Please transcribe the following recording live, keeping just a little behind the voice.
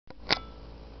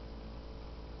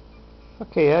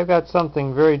Okay, I've got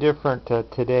something very different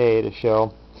today to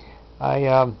show.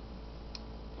 I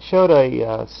showed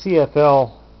a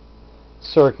CFL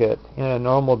circuit in a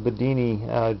normal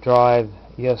Bedini drive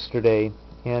yesterday,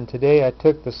 and today I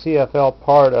took the CFL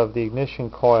part of the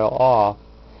ignition coil off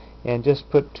and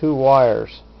just put two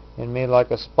wires and made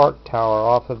like a spark tower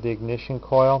off of the ignition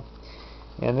coil.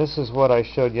 And this is what I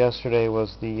showed yesterday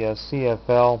was the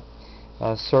CFL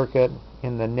circuit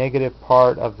in the negative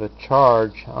part of the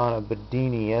charge on a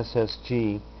Bedini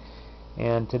SSG.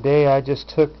 And today I just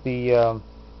took the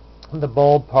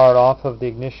bulb part off of the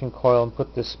ignition coil and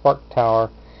put this spark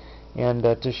tower, and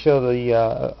to show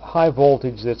the high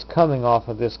voltage that's coming off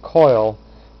of this coil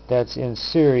that's in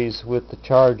series with the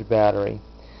charge battery.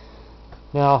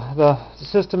 Now the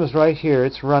system is right here,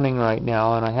 it's running right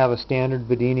now, and I have a standard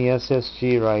Bedini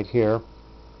SSG right here,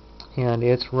 and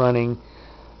it's running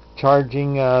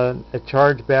charging a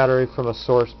charge battery from a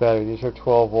source battery. These are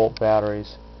 12-volt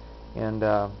batteries, and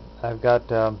I've got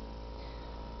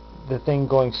the thing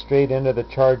going straight into the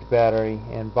charge battery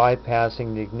and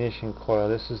bypassing the ignition coil.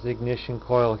 This is the ignition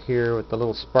coil here with the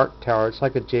little spark tower. It's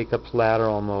like a Jacob's ladder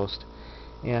almost,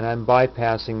 and I'm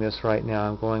bypassing this right now.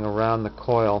 I'm going around the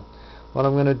coil. What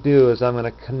I'm going to do is I'm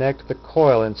going to connect the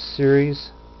coil in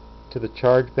series to the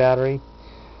charge battery,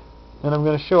 and I'm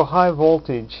going to show high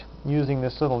voltage using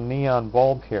this little neon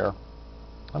bulb here.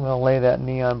 I'm going to lay that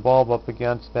neon bulb up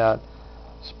against that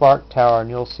spark tower, and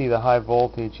you'll see the high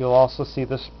voltage. You'll also see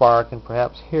the spark and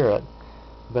perhaps hear it.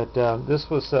 But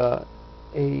this was a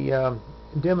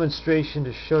demonstration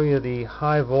to show you the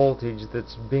high voltage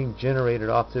that's being generated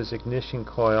off this ignition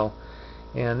coil.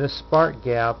 And this spark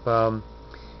gap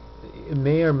it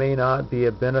may or may not be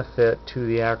a benefit to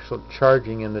the actual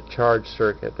charging in the charge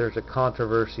circuit. There's a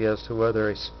controversy as to whether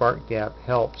a spark gap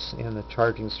helps in the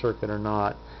charging circuit or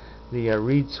not. The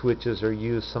reed switches are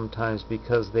used sometimes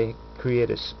because they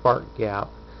create a spark gap,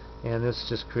 and this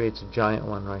just creates a giant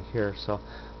one right here. So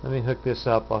let me hook this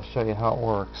up. I'll show you how it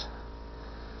works.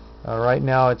 Right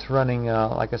now it's running,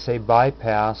 like I say,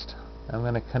 bypassed. I'm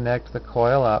going to connect the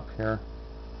coil up here.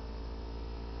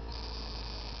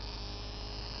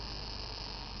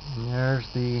 And there's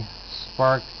the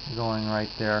spark going right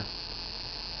there.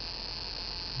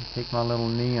 Take my little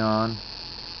neon.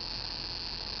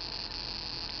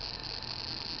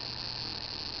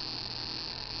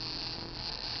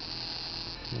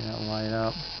 See that light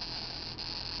up.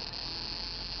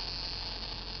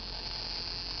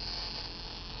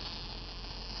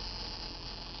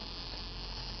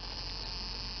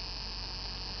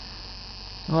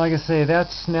 And like I say,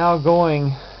 that's now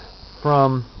going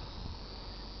from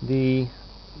the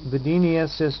Bedini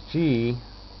SSG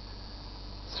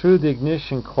through the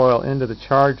ignition coil into the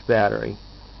charge battery,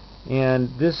 and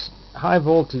this high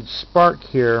voltage spark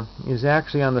here is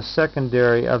actually on the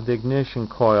secondary of the ignition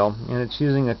coil, and it's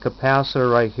using a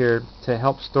capacitor right here to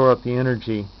help store up the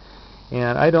energy.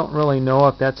 And I don't really know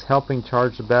if that's helping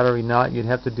charge the battery or not. You'd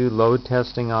have to do load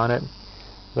testing on it,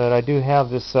 but I do have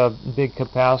this big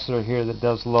capacitor here that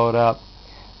does load up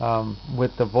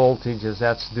with the voltage as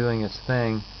that's doing its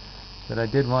thing. But I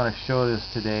did want to show this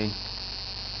today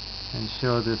and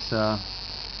show this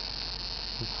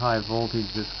this high voltage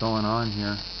that's going on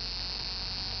here.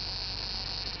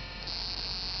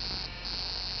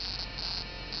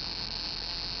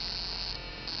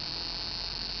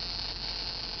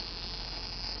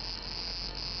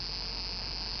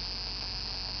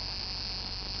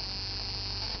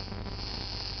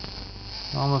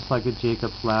 Almost like a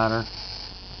Jacob's ladder.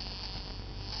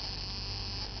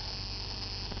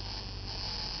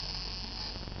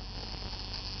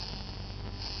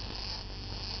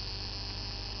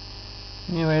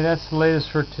 Anyway, that's the latest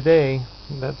for today.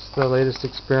 That's the latest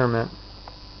experiment.